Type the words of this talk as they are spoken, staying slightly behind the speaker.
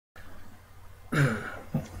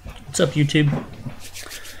What's up, YouTube?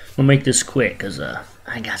 We'll make this quick because I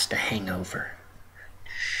got the hangover.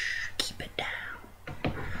 Shh, keep it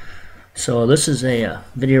down. So this is a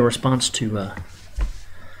video response to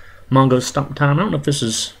Mongostomptime. I don't know if this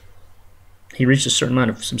is... He reached a certain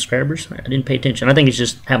amount of subscribers. I didn't pay attention. I think he's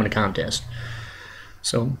just having a contest.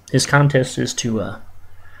 So his contest is to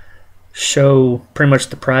show pretty much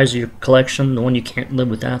the prize of your collection, the one you can't live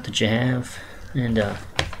without that you have. And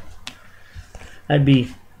I'd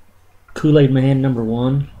be Kool-Aid Man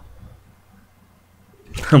 #1.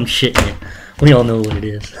 I'm shitting you. We all know what it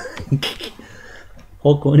is.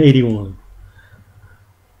 Hulk 181.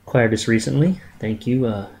 Acquired this recently. Thank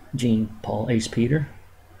you, Gene, Paul, Ace, Peter.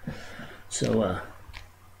 So,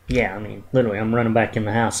 yeah, I mean, literally, I'm running back in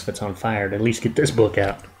the house if it's on fire to at least get this book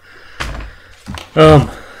out. And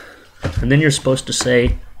then you're supposed to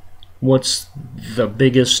say, what's your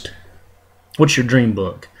dream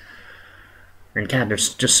book? And God,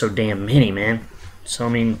 there's just so damn many, man. So, I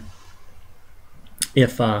mean,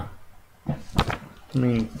 if, X-Men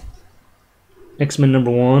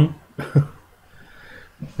 #1,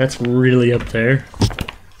 that's really up there.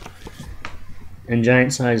 And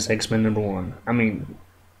giant size X-Men #1. I mean,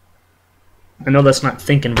 I know that's not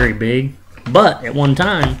thinking very big, but at one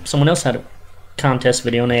time, someone else had a contest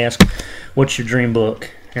video and they asked, what's your dream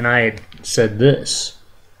book? And I had said this.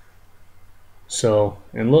 So,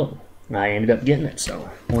 and look, I ended up getting it. So,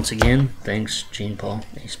 once again, thanks, Gene, Paul,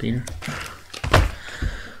 Ace, Peter.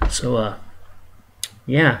 So,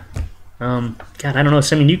 yeah. God, I don't know.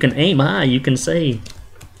 So, I mean, you can aim high. You can say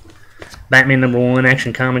Batman #1,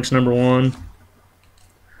 Action Comics #1.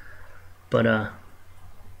 But,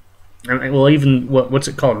 well, even, what's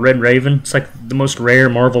it called? Red Raven? It's like the most rare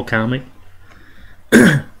Marvel comic.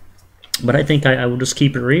 But I think I will just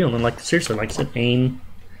keep it real. And, like, seriously, like I said, aim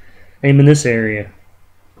in this area.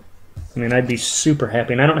 I mean, I'd be super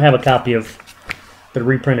happy. And I don't have a copy of the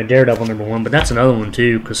reprint of Daredevil #1, but that's another one,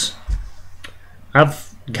 too, because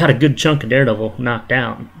I've got a good chunk of Daredevil knocked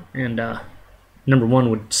out. And #1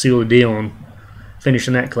 would seal the deal on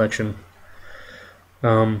finishing that collection.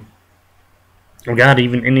 Oh God,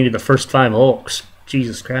 even any of the first 5 Hulks.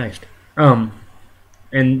 Jesus Christ. And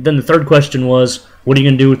then the third question was, what are you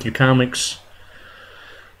going to do with your comics,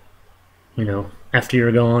 you know, after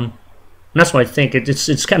you're gone? And that's why I think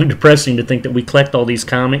it's kind of depressing to think that we collect all these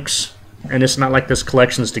comics, and it's not like this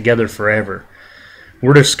collection's together forever.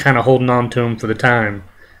 We're just kind of holding on to them for the time.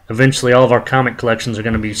 Eventually, all of our comic collections are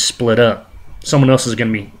going to be split up. Someone else is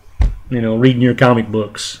going to be, you know, reading your comic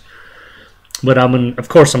books. But of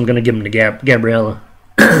course, I'm going to give them to Gabriella.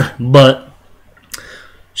 But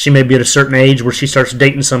she may be at a certain age where she starts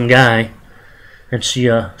dating some guy, and she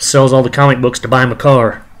sells all the comic books to buy him a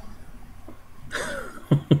car.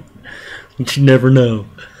 You never know.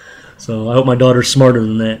 So I hope my daughter's smarter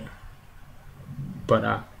than that.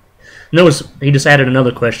 But notice he just added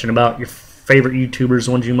another question about your favorite YouTubers,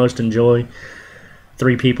 the ones you most enjoy.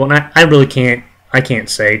 3 people, and I really can't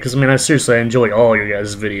say, because I mean, I seriously enjoy all your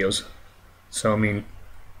guys' videos. So, I mean,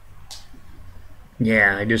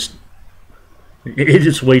 yeah, it's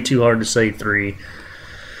just way too hard to say 3.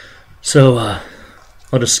 So,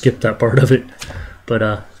 I'll just skip that part of it.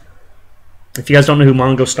 But, if you guys don't know who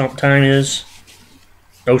Mongostomptime is,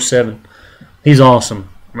 07, he's awesome.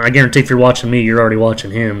 I guarantee if you're watching me, you're already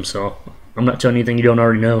watching him, so I'm not telling you anything you don't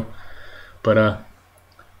already know. But,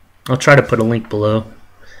 I'll try to put a link below.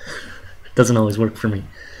 It doesn't always work for me.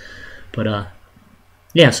 But,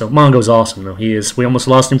 yeah, so Mongo's awesome, though. He is. We almost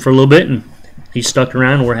lost him for a little bit, and he stuck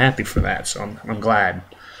around, and we're happy for that, so I'm glad.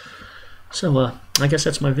 So, I guess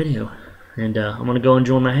that's my video, and I'm going to go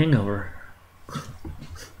enjoy my hangover.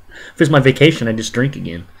 If it's my vacation, I just drink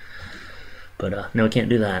again. But, no, I can't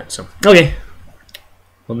do that, so. Okay.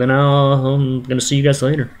 Well, then I'm going to see you guys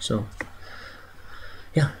later, so.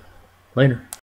 Yeah, later.